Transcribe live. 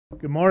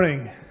Good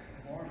morning.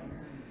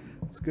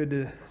 It's good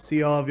to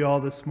see all of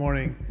y'all this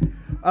morning.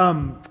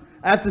 I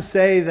have to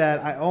say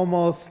that I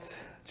almost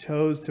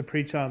chose to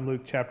preach on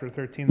Luke chapter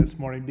 13 this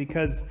morning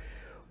because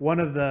one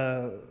of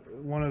the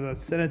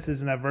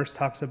sentences in that verse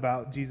talks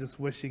about Jesus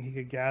wishing he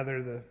could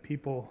gather the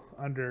people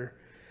under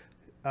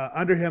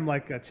him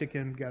like a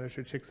chicken gathers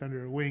her chicks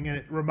under a wing, and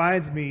it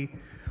reminds me,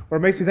 or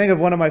it makes me think of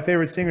one of my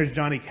favorite singers,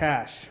 Johnny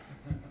Cash.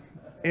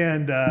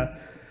 And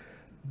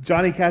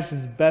Johnny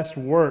Cash's best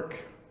work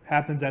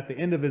happens at the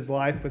end of his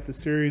life with a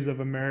series of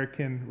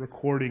American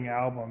recording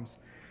albums.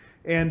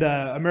 And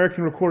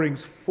American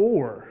Recordings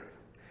 4,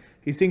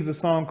 he sings a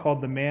song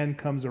called The Man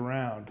Comes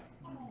Around.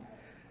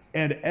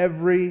 And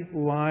every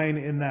line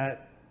in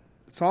that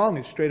song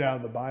is straight out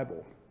of the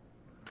Bible.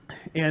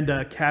 And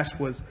Cash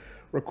was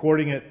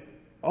recording it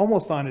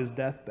almost on his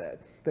deathbed.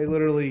 They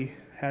literally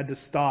had to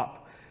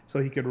stop so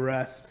he could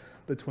rest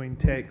between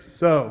takes.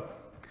 So,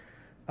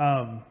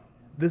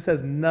 this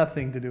has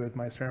nothing to do with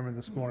my sermon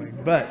this morning,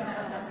 but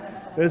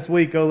this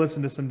week go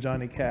listen to some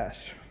Johnny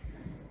Cash.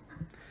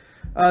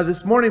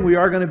 This morning we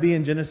are going to be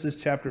in Genesis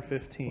chapter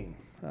 15,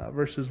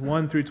 verses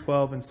 1 through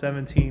 12 and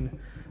 17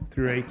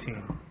 through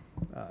 18.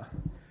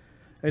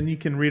 And you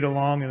can read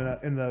along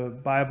in the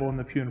Bible in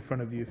the pew in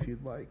front of you if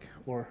you'd like,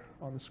 or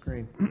on the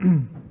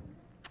screen.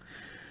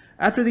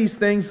 After these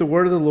things, the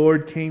word of the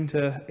Lord came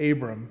to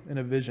Abram in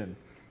a vision.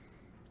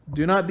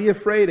 "Do not be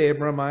afraid,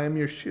 Abram, I am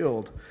your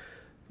shield.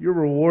 Your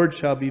reward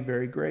shall be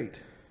very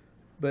great."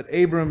 But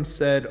Abram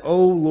said,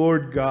 "O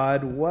Lord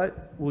God,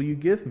 what will you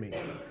give me?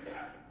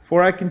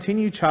 For I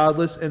continue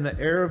childless, and the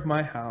heir of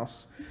my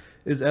house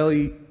is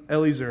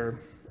Eliezer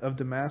of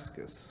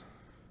Damascus."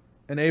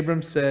 And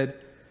Abram said,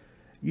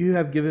 "You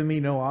have given me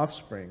no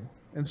offspring,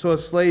 and so a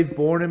slave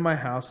born in my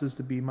house is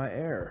to be my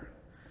heir."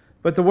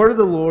 But the word of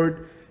the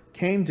Lord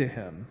came to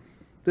him,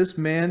 "This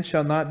man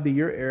shall not be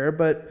your heir,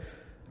 but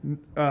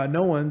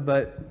no one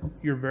but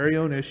your very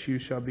own issue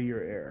shall be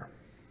your heir."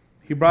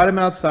 He brought him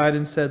outside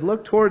and said,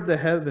 "Look toward the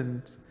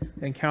heavens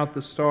and count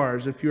the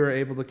stars, if you are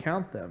able to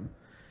count them."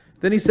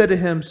 Then he said to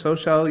him, "So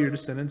shall your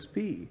descendants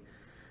be."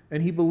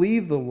 And he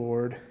believed the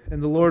Lord,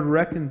 and the Lord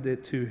reckoned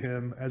it to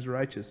him as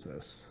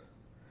righteousness.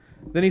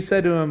 Then he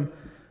said to him,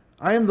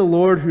 "I am the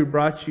Lord who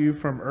brought you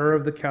from Ur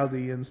of the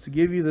Chaldeans to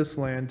give you this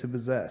land to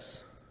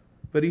possess."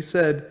 But he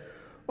said,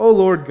 "O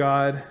Lord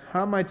God,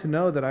 how am I to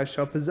know that I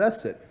shall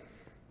possess it?"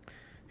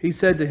 He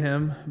said to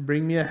him,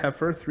 "Bring me a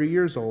heifer 3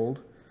 years old,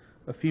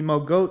 a female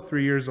goat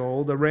 3 years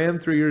old, a ram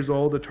 3 years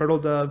old, a turtle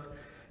dove,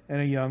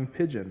 and a young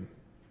pigeon."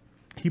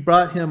 He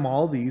brought him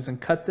all these and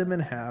cut them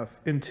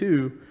in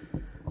two,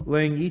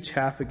 laying each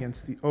half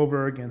against the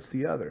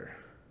other.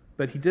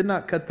 But he did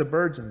not cut the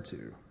birds in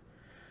two.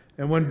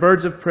 And when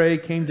birds of prey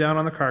came down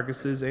on the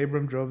carcasses,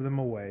 Abram drove them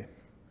away.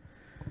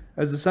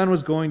 As the sun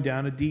was going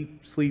down, a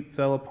deep sleep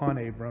fell upon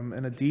Abram,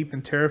 and a deep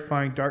and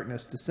terrifying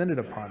darkness descended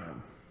upon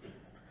him.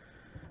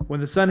 When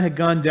the sun had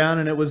gone down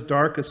and it was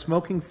dark, a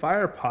smoking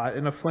fire pot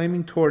and a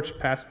flaming torch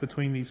passed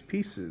between these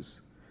pieces.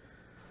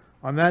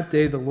 On that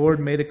day the Lord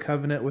made a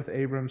covenant with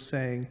Abram,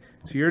 saying,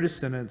 "To your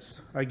descendants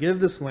I give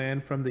this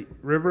land from the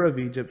river of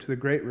Egypt to the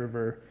great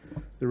river,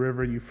 the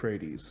river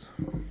Euphrates."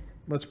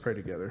 Let's pray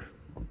together.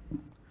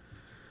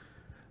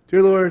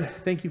 Dear Lord,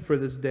 thank you for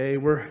this day.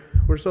 We're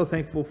so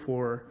thankful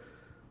for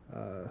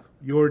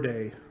your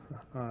day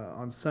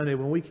on Sunday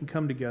when we can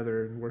come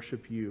together and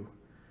worship you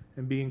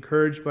and be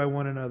encouraged by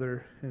one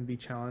another and be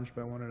challenged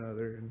by one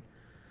another. And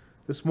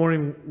this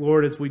morning,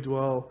 Lord, as we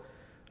dwell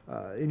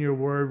in your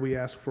word, we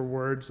ask for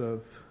words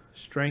of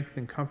strength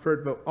and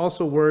comfort, but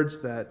also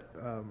words that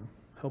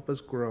help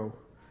us grow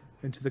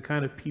into the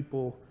kind of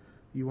people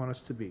you want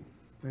us to be.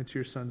 Into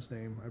your Son's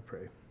name I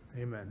pray.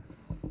 Amen.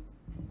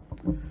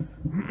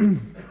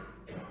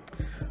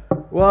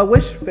 Well, I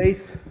wish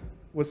faith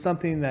was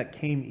something that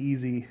came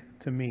easy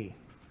to me.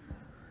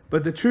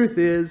 But the truth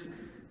is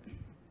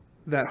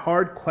that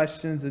hard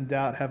questions and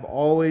doubt have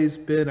always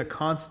been a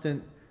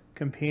constant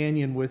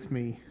companion with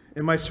me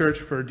in my search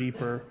for a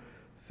deeper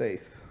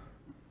faith.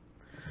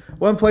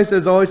 One place that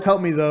has always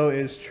helped me, though,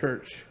 is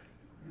church.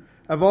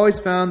 I've always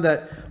found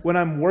that when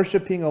I'm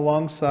worshiping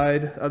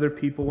alongside other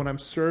people, when I'm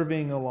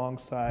serving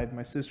alongside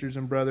my sisters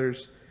and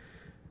brothers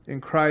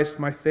in Christ,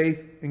 my faith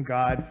in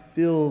God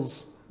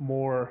feels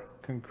more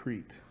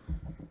concrete.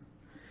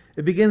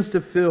 It begins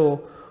to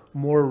feel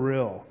more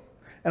real.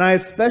 And I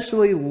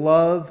especially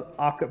love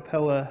a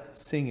cappella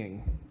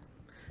singing.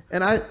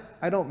 And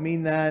I don't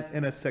mean that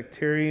in a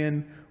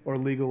sectarian or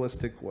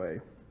legalistic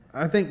way.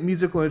 I think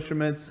musical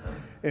instruments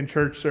in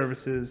church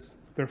services,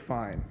 they're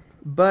fine.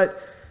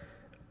 But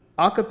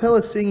a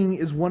cappella singing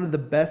is one of the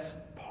best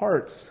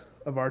parts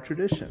of our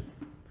tradition.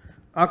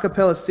 A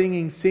cappella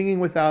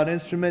singing without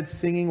instruments,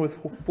 singing with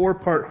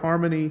 4-part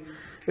harmony,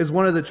 is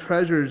one of the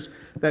treasures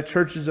that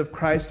churches of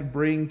Christ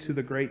bring to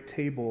the great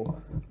table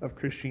of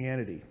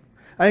Christianity.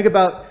 I think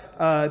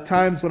about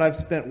times when I've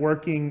spent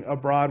working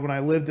abroad when I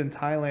lived in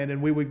Thailand,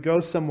 and we would go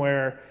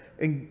somewhere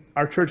and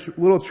our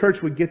little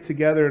church would get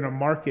together in a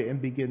market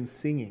and begin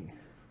singing.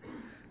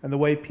 And the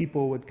way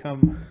people would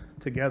come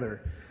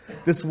together.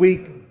 This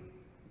week,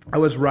 I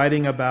was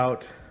writing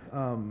about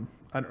an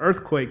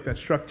earthquake that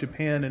struck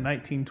Japan in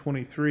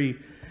 1923.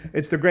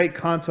 It's the Great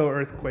Kanto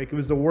earthquake. It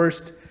was the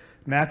worst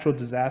natural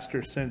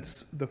disaster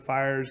since the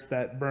fires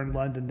that burned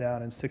London down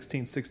in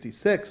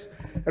 1666.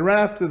 And right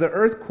after the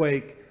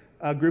earthquake,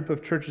 a group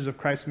of Churches of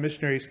Christ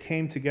missionaries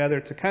came together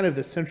to kind of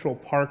the central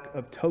park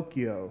of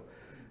Tokyo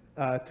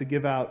to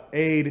give out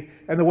aid.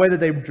 And the way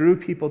that they drew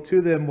people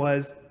to them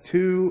was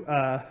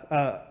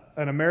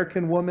an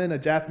American woman, a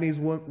Japanese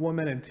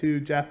woman, and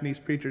two Japanese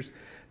preachers.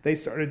 They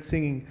started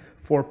singing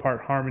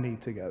four-part harmony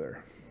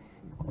together,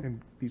 and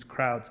these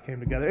crowds came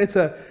together.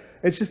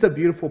 It's just a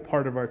beautiful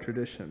part of our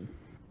tradition.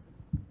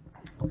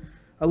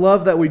 I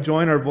love that we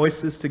join our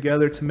voices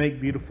together to make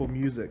beautiful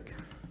music.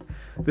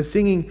 The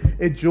singing,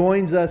 it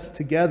joins us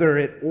together,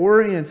 it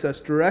orients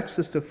us, directs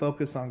us to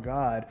focus on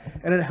God,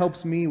 and it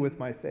helps me with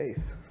my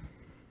faith.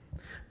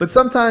 But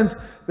sometimes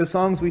the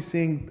songs we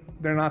sing,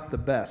 they're not the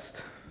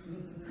best.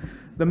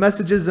 The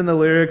messages in the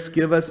lyrics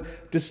give us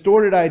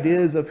distorted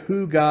ideas of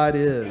who God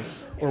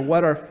is or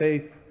what our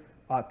faith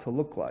ought to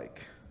look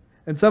like.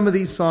 And some of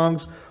these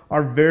songs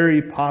are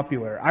very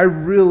popular. I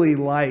really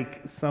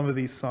like some of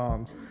these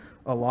songs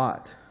a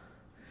lot.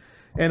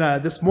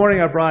 And this morning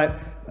I brought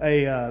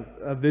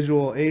a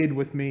visual aid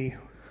with me.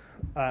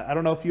 I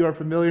don't know if you are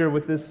familiar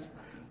with this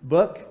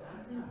book.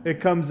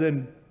 It comes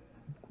in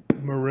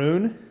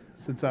maroon,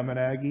 since I'm an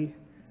Aggie,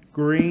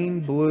 green,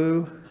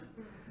 blue,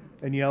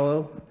 and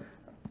yellow.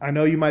 I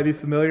know you might be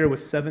familiar with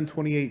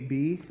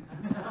 728B.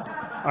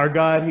 Our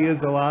God, He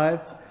is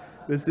alive.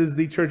 This is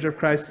the Church of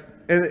Christ.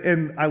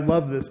 And I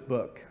love this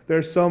book.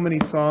 There's so many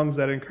songs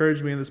that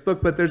encourage me in this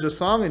book, but there's a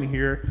song in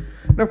here.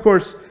 And of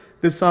course,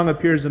 this song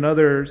appears in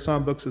other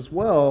songbooks as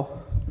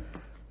well,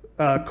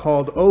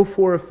 called "Oh,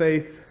 for a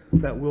Faith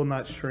That Will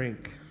Not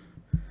Shrink."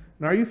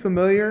 And are you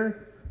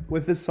familiar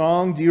with this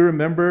song? Do you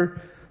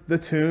remember the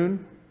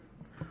tune?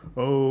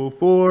 Oh,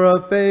 for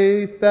a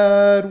faith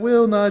that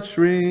will not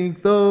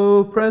shrink,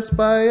 though pressed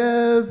by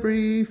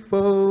every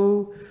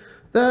foe,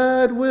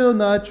 that will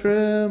not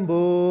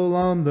tremble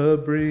on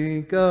the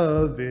brink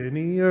of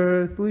any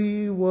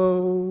earthly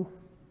woe,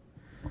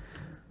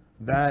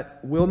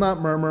 that will not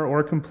murmur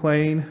or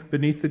complain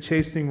beneath the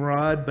chastening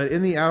rod, but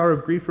in the hour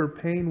of grief or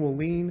pain will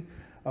lean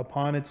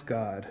upon its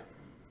God.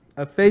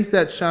 A faith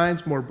that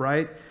shines more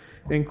bright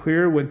and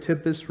clear when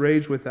tempests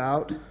rage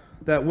without,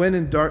 that when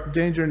in dark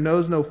danger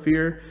knows no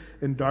fear,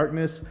 in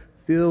darkness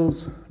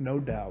feels no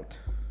doubt.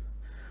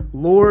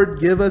 Lord,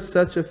 give us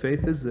such a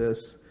faith as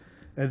this,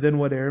 and then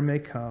whate'er may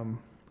come,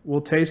 we'll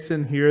taste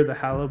and hear the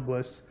hallowed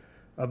bliss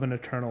of an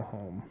eternal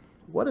home.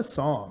 What a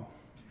song.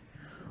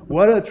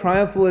 What a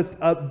triumphalist,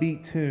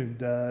 upbeat tune.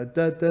 Da,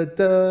 da, da,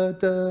 da,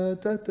 da,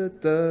 da, da,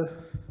 da.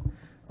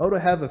 Oh, to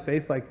have a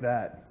faith like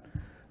that.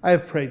 I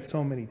have prayed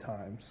so many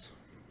times,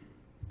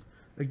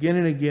 again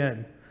and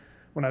again,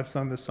 when I've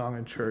sung this song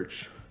in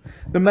church.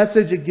 The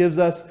message it gives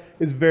us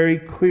is very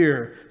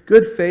clear.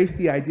 Good faith,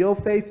 the ideal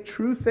faith,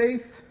 true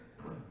faith,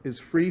 is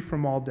free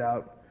from all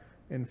doubt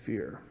and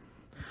fear.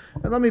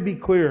 And let me be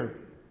clear.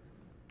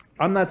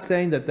 I'm not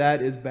saying that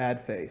that is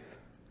bad faith.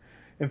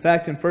 In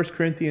fact, in 1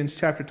 Corinthians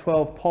chapter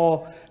 12,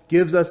 Paul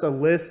gives us a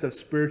list of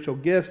spiritual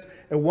gifts,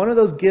 and one of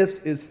those gifts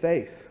is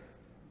faith.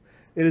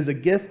 It is a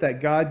gift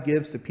that God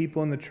gives to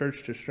people in the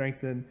church to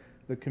strengthen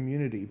the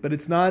community. But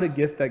it's not a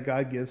gift that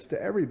God gives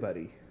to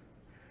everybody.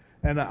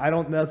 And I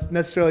don't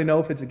necessarily know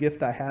if it's a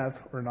gift I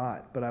have or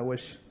not, but I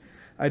wish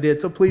I did.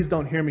 So please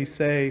don't hear me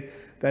say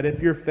that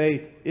if your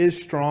faith is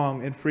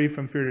strong and free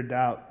from fear or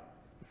doubt,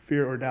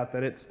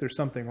 that there's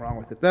something wrong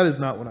with it. That is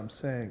not what I'm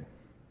saying.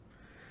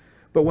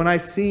 But when I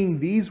sing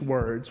these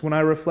words, when I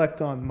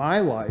reflect on my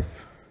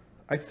life,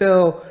 I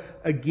fail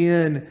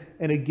again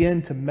and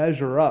again to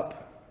measure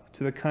up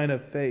to the kind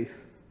of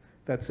faith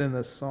that's in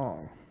this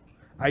song.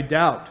 I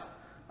doubt,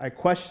 I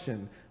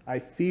question, I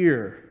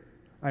fear,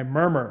 I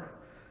murmur,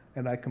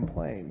 and I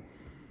complain.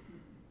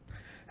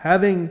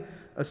 Having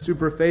a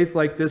super faith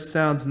like this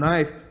sounds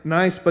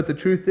nice, but the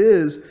truth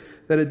is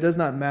that it does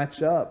not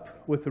match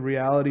up with the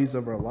realities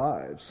of our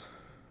lives.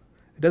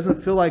 It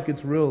doesn't feel like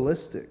it's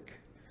realistic.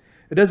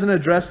 It doesn't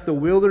address the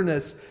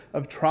wilderness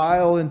of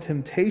trial and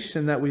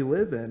temptation that we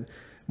live in.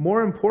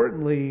 More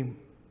importantly,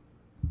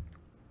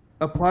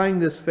 applying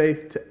this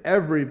faith to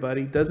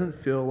everybody doesn't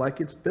feel like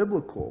it's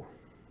biblical.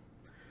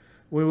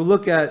 When we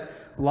look at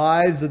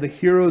lives of the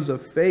heroes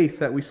of faith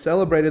that we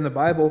celebrate in the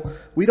Bible,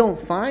 we don't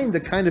find the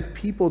kind of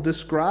people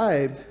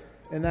described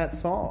in that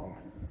song.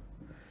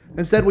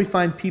 Instead, we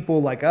find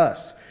people like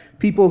us,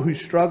 people who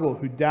struggle,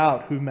 who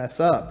doubt, who mess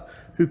up,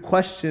 who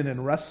question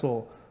and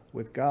wrestle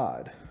with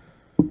God.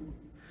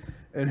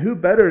 And who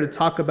better to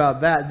talk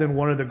about that than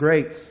one of the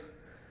greats,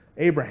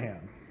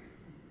 Abraham,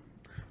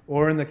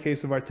 or in the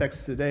case of our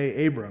text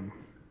today, Abram.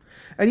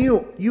 And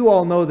you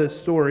all know this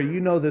story.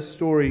 You know this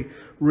story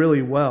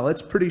really well.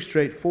 It's pretty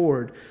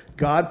straightforward.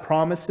 God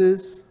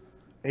promises,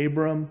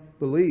 Abram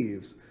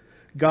believes.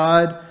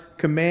 God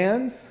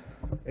commands,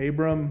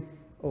 Abram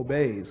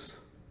obeys.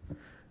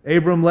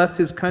 Abram left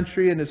his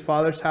country and his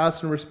father's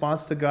house in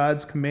response to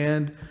God's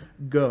command,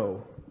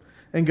 go.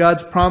 and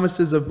God's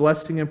promises of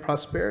blessing and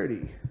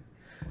prosperity.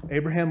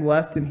 Abraham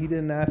left and he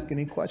didn't ask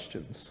any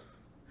questions.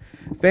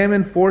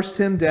 Famine forced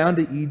him down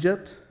to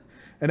Egypt,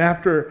 and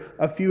after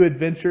a few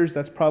adventures,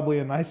 that's probably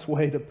a nice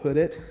way to put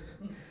it,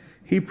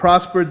 he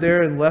prospered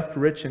there and left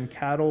rich in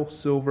cattle,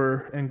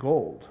 silver, and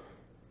gold.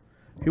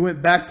 He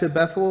went back to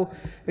Bethel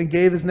and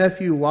gave his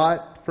nephew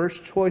Lot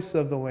first choice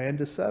of the land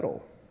to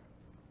settle.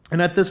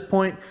 And at this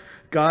point,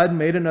 God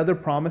made another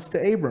promise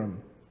to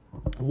Abram.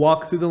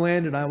 Walk through the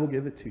land and I will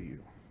give it to you.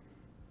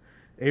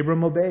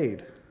 Abram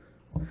obeyed.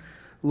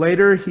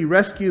 Later, he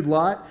rescued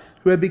Lot,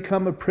 who had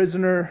become a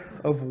prisoner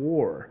of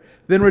war.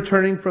 Then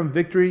returning from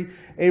victory,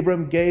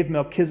 Abram gave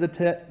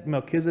Melchizedek,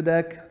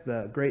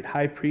 the great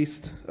high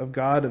priest of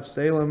God of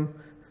Salem,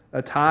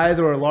 a tithe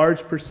or a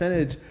large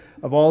percentage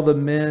of all the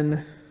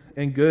men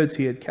and goods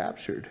he had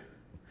captured.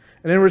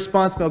 And in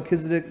response,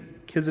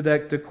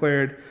 Melchizedek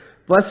declared,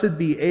 "Blessed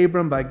be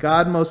Abram by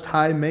God Most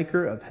High,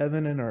 maker of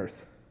heaven and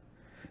earth."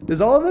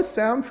 Does all of this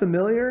sound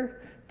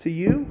familiar to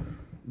you?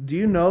 Do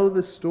you know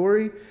the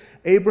story?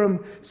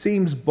 Abram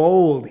seems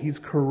bold, he's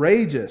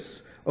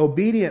courageous,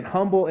 obedient,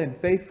 humble, and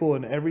faithful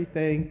in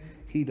everything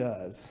he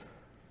does.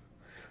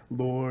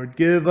 Lord,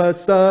 give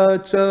us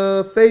such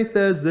a faith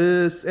as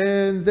this,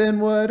 and then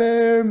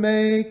whate'er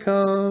may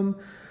come,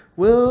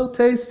 we'll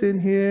taste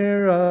and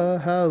hear a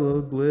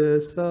hallowed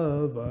bliss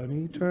of an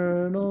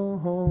eternal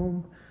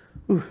home.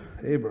 Ooh,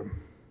 Abram.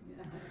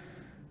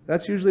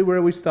 That's usually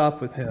where we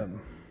stop with him.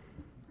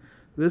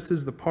 This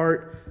is the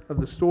part of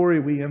the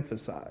story we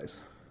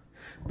emphasize.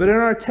 But in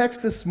our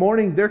text this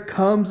morning, there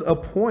comes a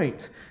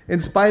point, in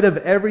spite of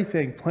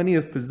everything, plenty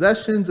of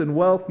possessions and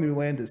wealth, new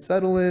land to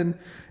settle in,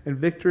 and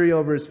victory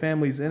over his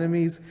family's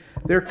enemies,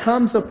 there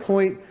comes a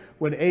point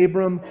when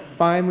Abram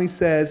finally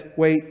says,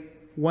 wait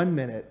 1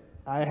 minute,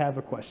 I have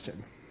a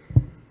question.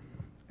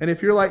 And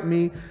if you're like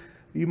me,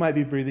 you might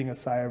be breathing a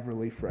sigh of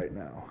relief right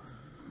now.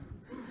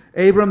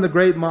 Abram, the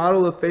great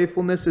model of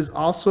faithfulness, is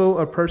also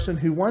a person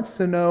who wants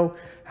to know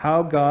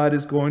how God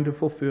is going to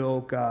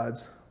fulfill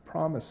God's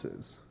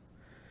promises.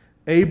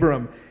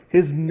 Abram,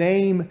 his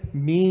name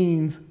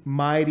means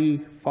mighty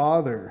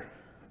father.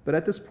 But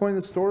at this point in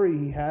the story,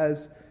 he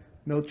has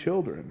no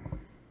children.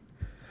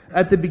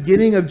 At the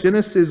beginning of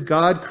Genesis,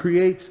 God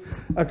creates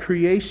a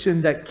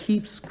creation that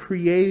keeps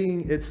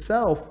creating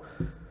itself.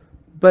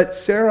 But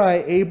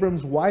Sarai,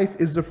 Abram's wife,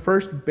 is the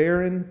first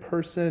barren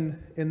person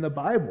in the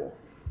Bible.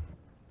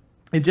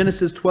 In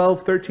Genesis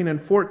 12, 13, and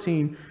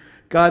 14,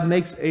 God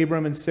makes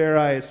Abram and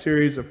Sarai a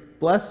series of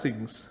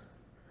blessings.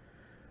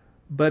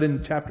 But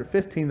in chapter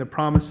 15, the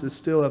promises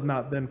still have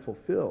not been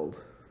fulfilled.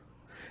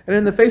 And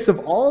in the face of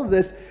all of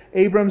this,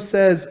 Abram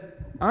says,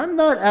 I'm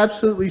not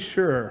absolutely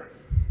sure.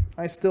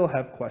 I still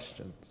have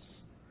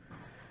questions.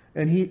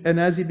 And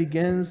as he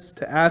begins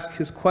to ask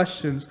his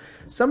questions,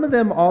 some of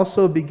them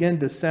also begin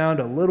to sound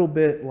a little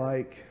bit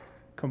like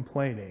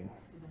complaining.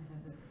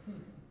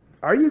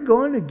 Are you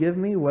going to give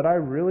me what I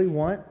really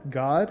want,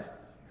 God?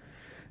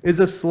 Is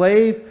a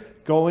slave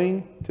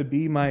going to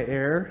be my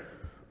heir?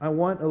 I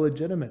want a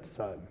legitimate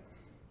son.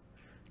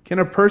 Can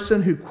a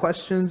person who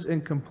questions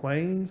and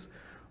complains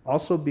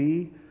also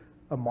be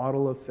a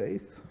model of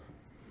faith?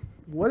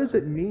 What does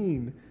it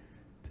mean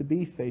to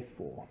be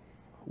faithful?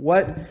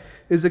 What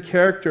is a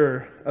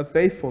character of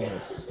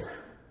faithfulness?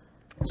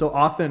 So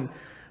often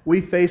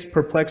we face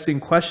perplexing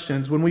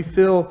questions when we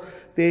feel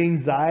the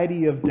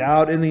anxiety of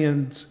doubt and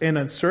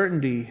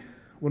uncertainty,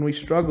 when we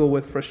struggle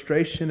with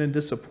frustration and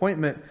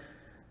disappointment.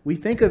 We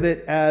think of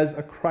it as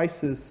a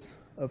crisis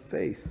of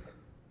faith.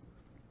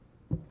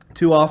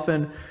 Too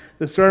often,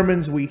 the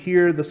sermons we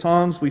hear, the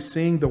songs we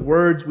sing, the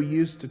words we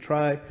use to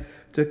try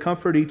to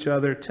comfort each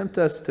other tempt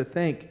us to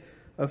think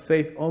of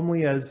faith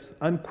only as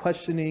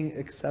unquestioning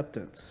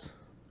acceptance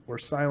or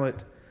silent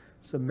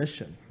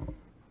submission.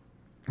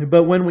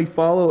 But when we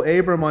follow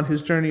Abram on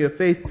his journey of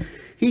faith,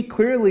 he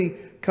clearly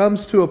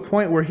comes to a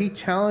point where he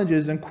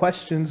challenges and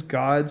questions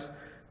God's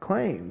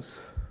claims.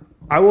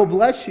 I will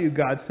bless you,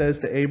 God says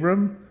to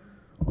Abram.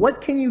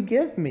 What can you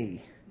give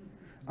me?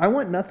 I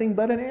want nothing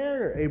but an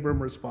heir,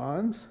 Abram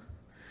responds.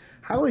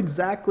 How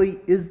exactly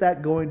is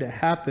that going to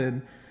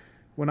happen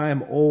when I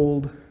am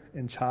old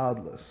and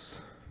childless?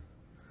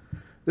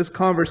 This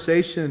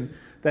conversation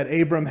that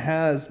Abram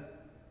has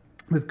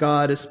with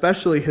God,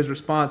 especially his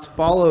response,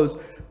 follows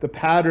the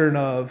pattern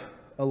of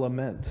a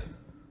lament.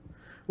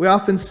 We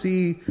often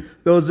see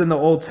those in the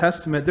Old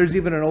Testament. There's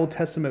even an Old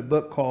Testament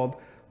book called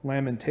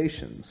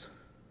Lamentations.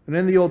 And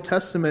in the Old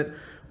Testament,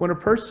 when a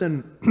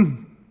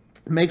person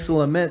makes a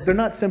lament, they're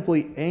not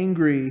simply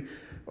angry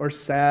or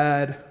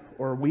sad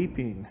or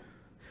weeping.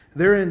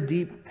 They're in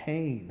deep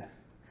pain.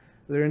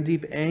 They're in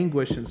deep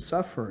anguish and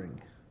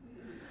suffering.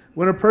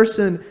 When a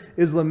person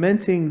is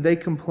lamenting, they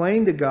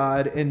complain to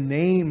God and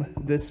name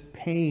this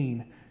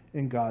pain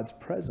in God's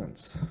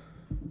presence.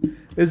 It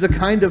is a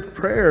kind of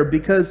prayer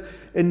because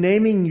in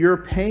naming your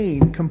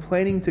pain,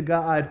 complaining to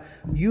God,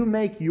 you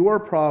make your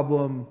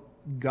problem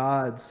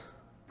God's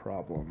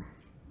problem.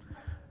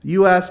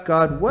 You ask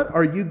God, what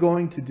are you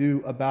going to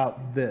do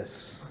about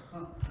this?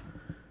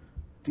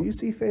 Do you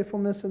see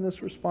faithfulness in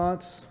this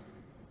response?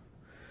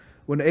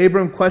 When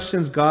Abram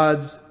questions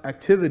God's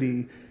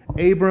activity,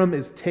 Abram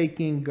is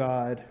taking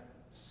God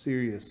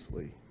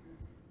seriously.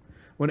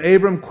 When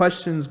Abram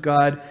questions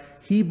God,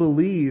 he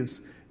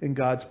believes in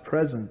God's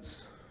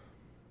presence.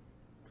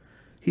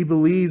 He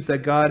believes that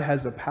God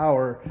has the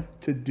power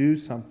to do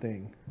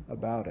something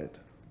about it.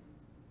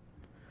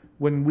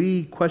 When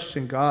we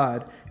question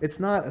God, it's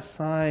not a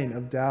sign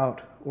of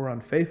doubt or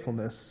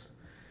unfaithfulness.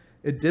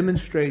 It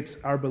demonstrates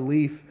our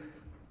belief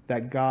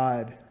that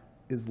God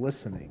is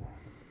listening,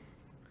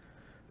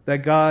 that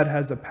God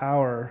has the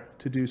power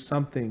to do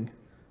something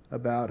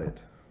about it.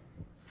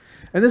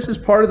 And this is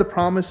part of the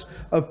promise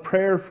of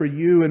prayer for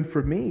you and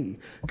for me.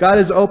 God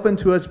is open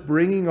to us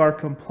bringing our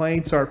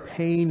complaints, our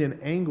pain and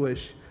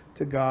anguish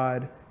to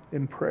God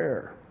in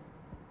prayer.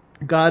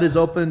 God is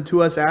open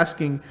to us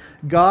asking,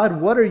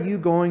 God, what are you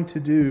going to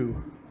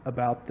do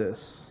about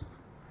this?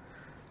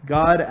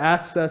 God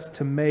asks us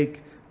to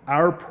make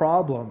our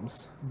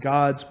problems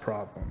God's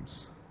problems.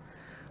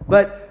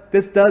 But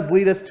this does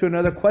lead us to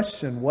another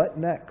question. What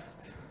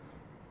next?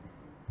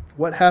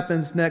 What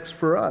happens next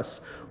for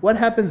us? What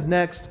happens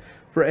next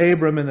for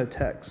Abram in the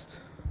text?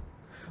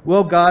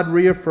 Well, God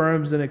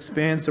reaffirms and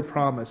expands the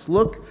promise.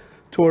 Look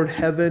toward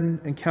heaven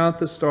and count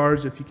the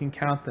stars if you can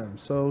count them.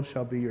 So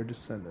shall be your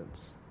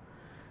descendants.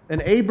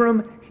 And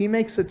Abram, he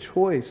makes a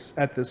choice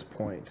at this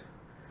point.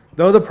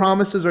 Though the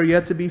promises are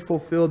yet to be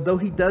fulfilled, though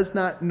he does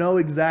not know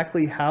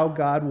exactly how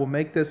God will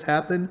make this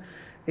happen,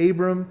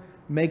 Abram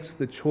makes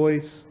the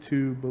choice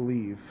to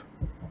believe.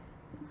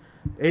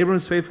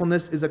 Abram's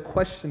faithfulness is a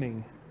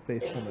questioning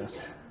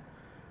faithfulness,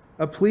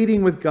 a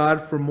pleading with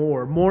God for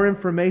more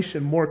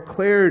information, more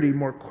clarity,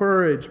 more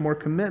courage, more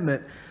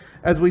commitment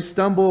as we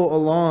stumble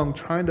along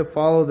trying to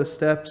follow the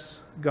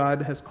steps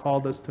God has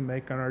called us to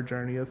make on our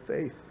journey of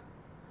faith.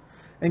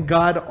 And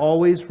God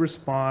always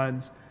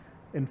responds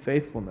in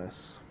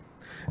faithfulness.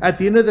 At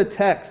the end of the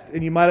text,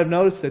 and you might have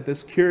noticed it,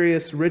 this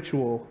curious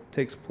ritual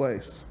takes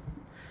place.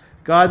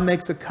 God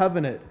makes a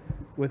covenant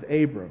with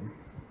Abram.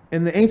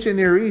 In the ancient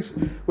Near East,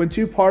 when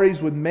two parties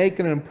would make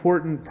an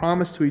important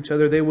promise to each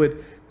other, they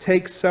would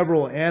take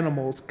several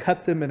animals,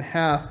 cut them in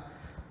half,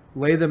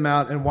 lay them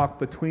out, and walk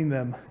between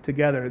them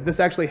together.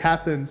 This actually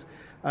happens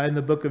in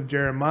the book of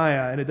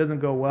Jeremiah, and it doesn't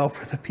go well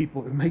for the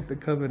people who make the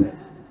covenant.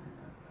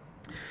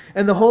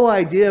 And the whole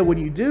idea when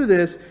you do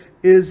this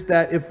is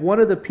that if one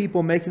of the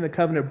people making the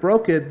covenant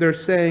broke it, they're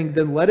saying,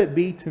 then let it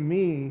be to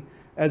me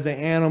as the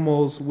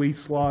animals we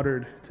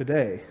slaughtered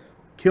today.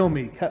 Kill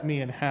me, cut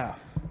me in half.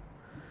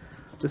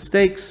 The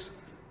stakes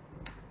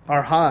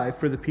are high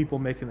for the people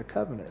making the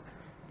covenant.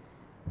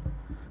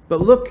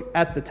 But look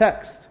at the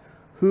text.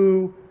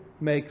 Who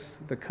makes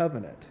the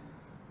covenant?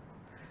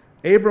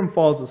 Abram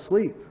falls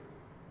asleep.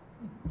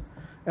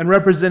 And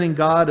representing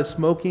God, a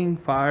smoking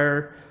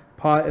fire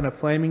pot and a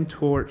flaming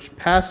torch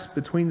pass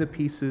between the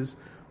pieces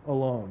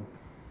alone.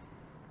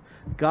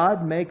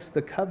 God makes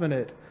the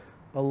covenant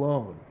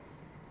alone.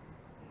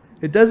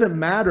 It doesn't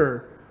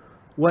matter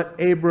what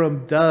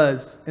Abram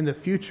does in the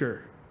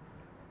future.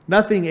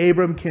 Nothing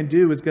Abram can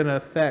do is going to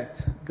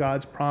affect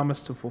God's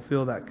promise to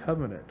fulfill that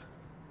covenant.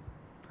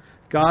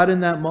 God in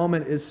that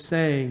moment is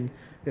saying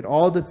it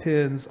all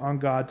depends on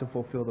God to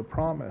fulfill the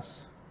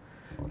promise.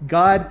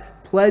 God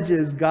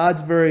pledges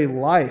God's very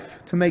life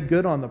to make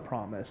good on the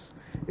promise.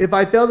 If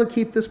I fail to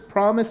keep this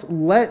promise,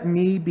 let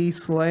me be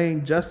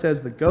slain just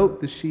as the goat,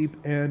 the sheep,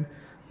 and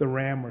the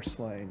ram were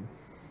slain.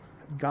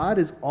 God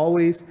is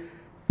always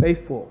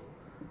faithful,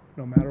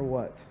 no matter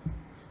what.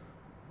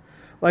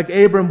 Like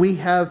Abram, we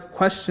have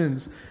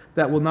questions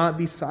that will not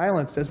be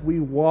silenced as we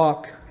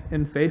walk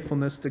in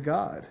faithfulness to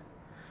God.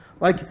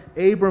 Like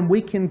Abram,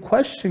 we can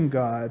question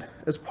God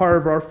as part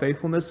of our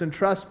faithfulness and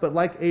trust, but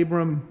like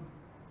Abram,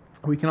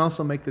 we can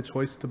also make the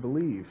choice to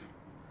believe.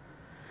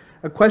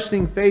 A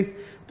questioning faith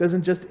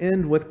doesn't just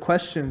end with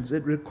questions,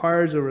 it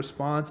requires a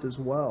response as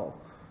well.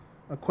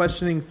 A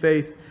questioning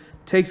faith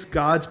takes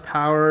God's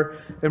power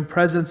and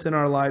presence in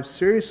our lives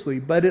seriously,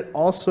 but it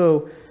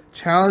also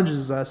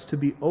challenges us to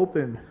be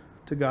open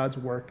to God's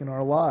work in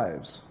our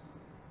lives.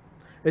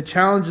 It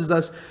challenges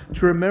us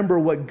to remember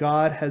what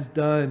God has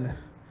done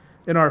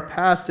in our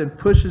past and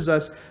pushes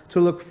us to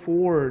look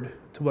forward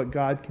to what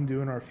God can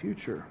do in our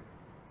future.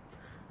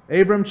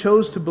 Abram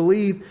chose to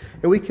believe,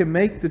 and we can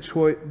make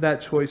that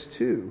choice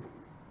too.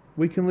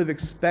 We can live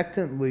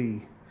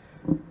expectantly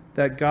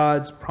that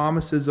God's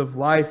promises of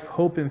life,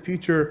 hope, and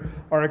future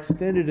are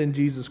extended in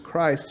Jesus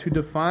Christ, who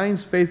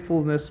defines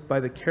faithfulness by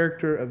the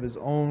character of his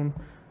own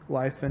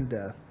life and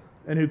death,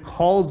 and who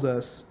calls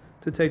us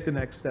to take the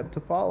next step to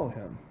follow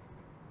him.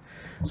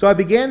 So I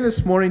began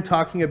this morning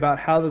talking about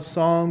how the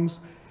songs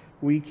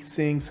we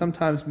sing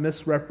sometimes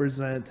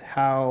misrepresent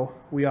how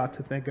we ought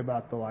to think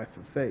about the life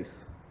of faith.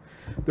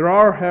 There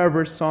are,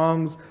 however,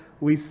 songs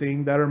we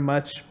sing that are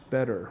much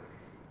better.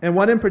 And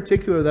one in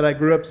particular that I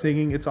grew up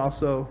singing, it's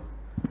also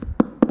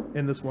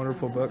in this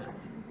wonderful book,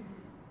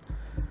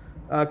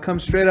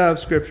 comes straight out of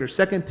Scripture.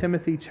 2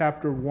 Timothy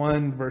chapter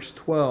 1, verse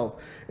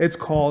 12. It's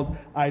called,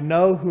 I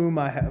Know Whom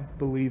I Have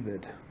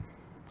Believed.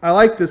 I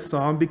like this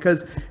song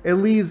because it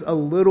leaves a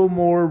little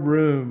more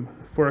room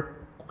for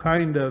a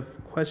kind of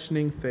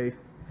questioning faith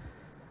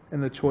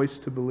and the choice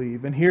to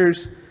believe. And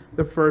here's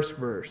the first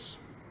verse.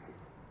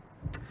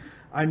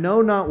 I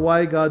know not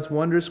why God's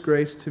wondrous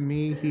grace to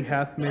me he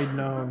hath made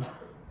known,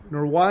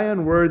 nor why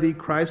unworthy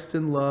Christ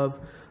in love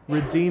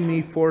redeemed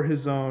me for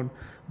his own.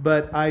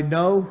 But I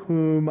know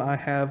whom I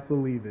have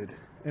believed,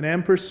 and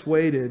am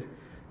persuaded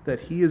that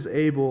he is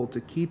able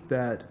to keep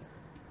that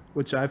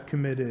which I've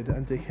committed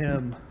unto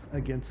him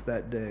against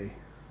that day.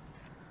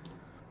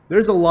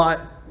 There's a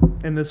lot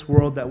in this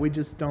world that we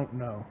just don't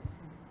know.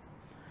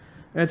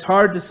 And it's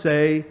hard to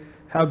say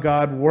how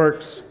God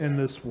works in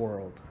this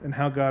world and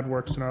how God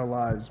works in our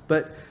lives.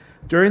 But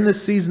during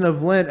this season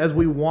of Lent, as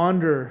we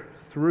wander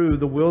through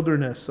the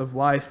wilderness of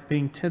life,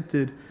 being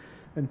tempted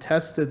and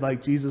tested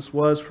like Jesus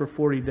was for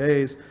 40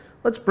 days,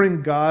 let's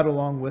bring God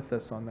along with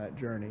us on that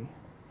journey.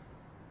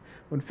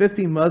 When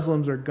 50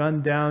 Muslims are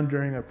gunned down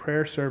during a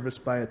prayer service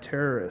by a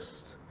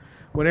terrorist,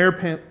 when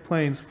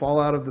airplanes fall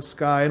out of the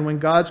sky, and when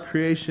God's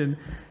creation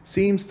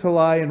seems to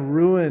lie in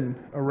ruin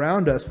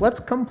around us, let's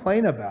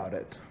complain about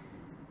it.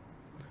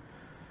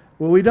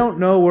 When we don't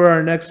know where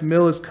our next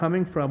meal is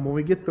coming from, when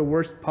we get the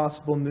worst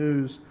possible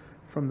news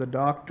from the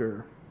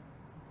doctor,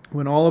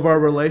 when all of our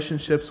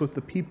relationships with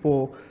the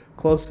people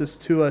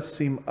closest to us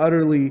seem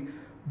utterly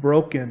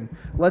broken,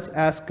 let's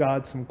ask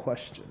God some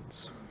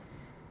questions.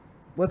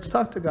 Let's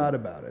talk to God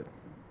about it.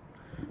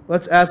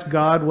 Let's ask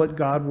God what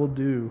God will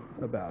do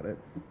about it.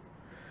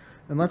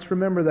 And let's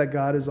remember that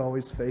God is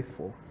always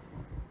faithful.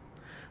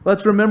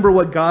 Let's remember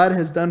what God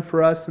has done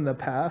for us in the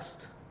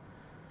past.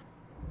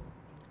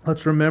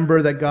 Let's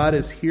remember that God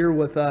is here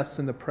with us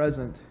in the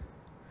present.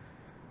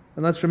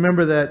 And let's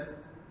remember that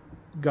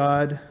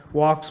God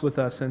walks with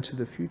us into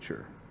the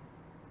future.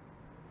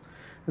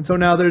 And so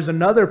now there's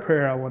another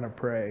prayer I want to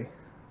pray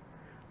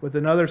with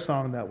another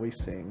song that we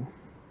sing.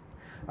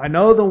 I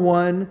know the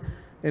one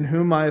in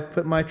whom I have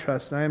put my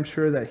trust, and I am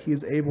sure that he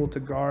is able to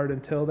guard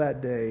until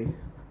that day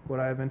what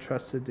I have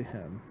entrusted to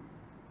him.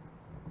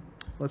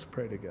 Let's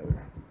pray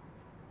together.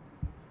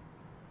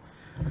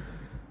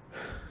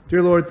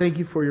 Dear Lord, thank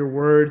you for your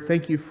word.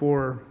 Thank you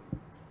for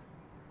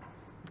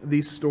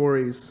these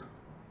stories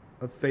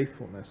of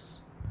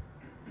faithfulness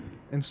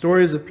and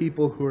stories of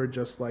people who are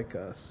just like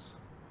us,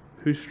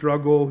 who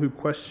struggle, who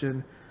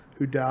question,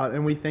 who doubt.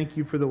 And we thank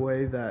you for the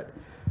way that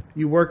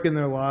you work in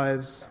their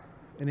lives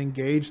and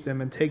engage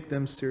them and take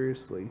them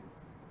seriously.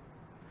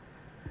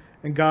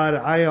 And God,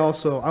 I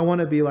want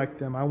to be like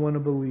them. I want to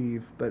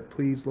believe, but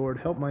please, Lord,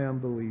 help my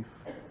unbelief.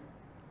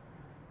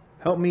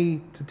 Help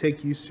me to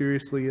take you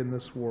seriously in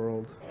this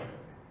world,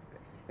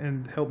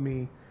 and help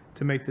me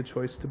to make the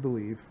choice to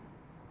believe.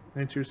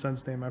 In your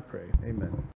Son's name I pray. Amen.